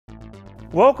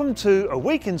Welcome to A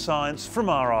Week in Science from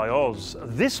RiAus.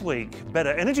 This week, better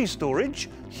energy storage,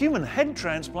 human head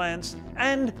transplants,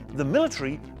 and the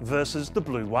military versus the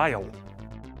blue whale.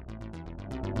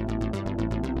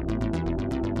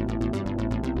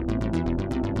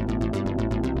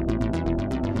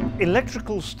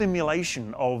 Electrical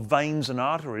stimulation of veins and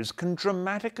arteries can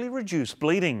dramatically reduce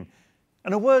bleeding.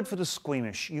 And a word for the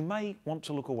squeamish, you may want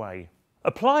to look away.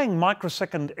 Applying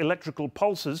microsecond electrical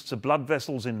pulses to blood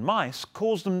vessels in mice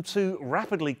caused them to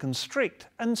rapidly constrict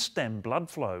and stem blood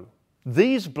flow.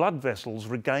 These blood vessels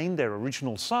regained their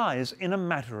original size in a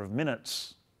matter of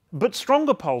minutes. But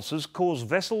stronger pulses cause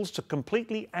vessels to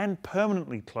completely and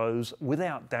permanently close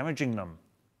without damaging them.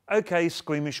 Okay,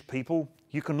 squeamish people,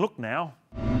 you can look now.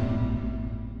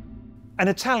 An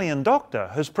Italian doctor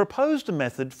has proposed a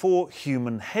method for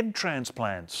human head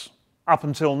transplants. Up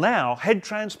until now, head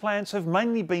transplants have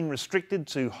mainly been restricted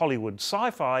to Hollywood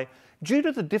sci-fi due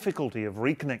to the difficulty of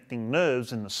reconnecting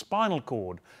nerves in the spinal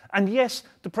cord, and yes,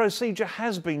 the procedure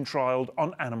has been trialled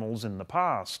on animals in the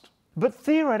past. But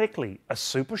theoretically, a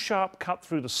super sharp cut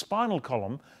through the spinal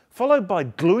column, followed by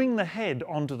gluing the head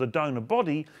onto the donor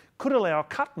body, could allow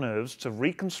cut nerves to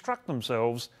reconstruct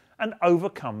themselves and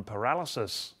overcome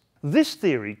paralysis. This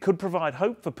theory could provide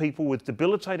hope for people with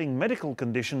debilitating medical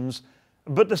conditions,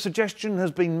 but the suggestion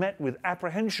has been met with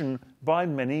apprehension by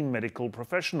many medical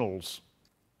professionals.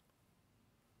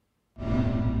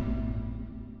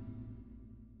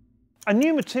 A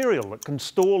new material that can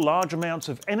store large amounts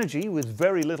of energy with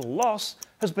very little loss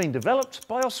has been developed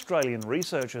by Australian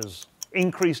researchers.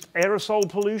 Increased aerosol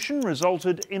pollution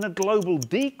resulted in a global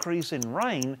decrease in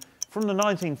rain from the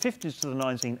 1950s to the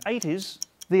 1980s.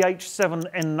 The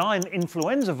H7N9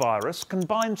 influenza virus can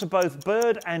bind to both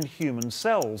bird and human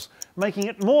cells, making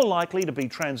it more likely to be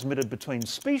transmitted between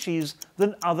species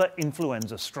than other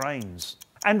influenza strains.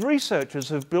 And researchers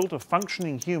have built a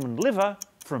functioning human liver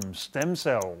from stem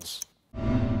cells.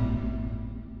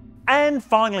 And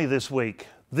finally this week,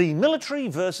 the military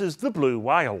versus the blue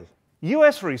whale.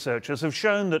 US researchers have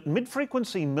shown that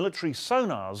mid-frequency military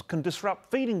sonars can disrupt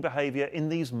feeding behaviour in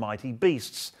these mighty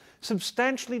beasts,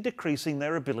 substantially decreasing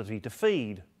their ability to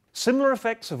feed. Similar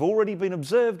effects have already been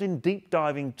observed in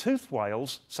deep-diving toothed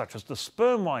whales, such as the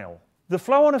sperm whale. The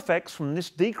flow-on effects from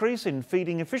this decrease in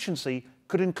feeding efficiency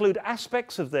could include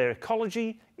aspects of their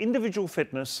ecology, individual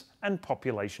fitness, and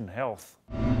population health.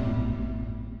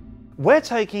 We're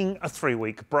taking a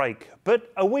 3-week break,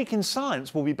 but A Week in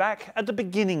Science will be back at the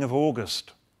beginning of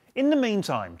August. In the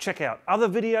meantime, check out other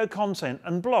video content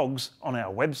and blogs on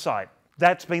our website.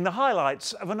 That's been the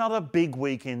highlights of another big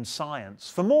week in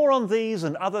science. For more on these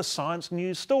and other science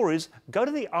news stories, go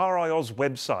to the RiAus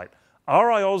website,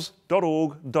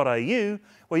 riaus.org.au,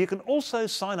 where you can also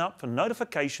sign up for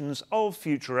notifications of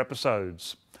future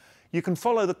episodes. You can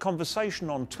follow the conversation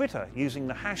on Twitter using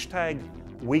the hashtag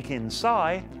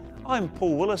WeekInSci. I'm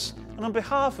Paul Willis, and on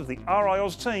behalf of the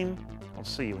RiAus team, I'll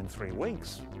see you in 3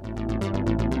 weeks.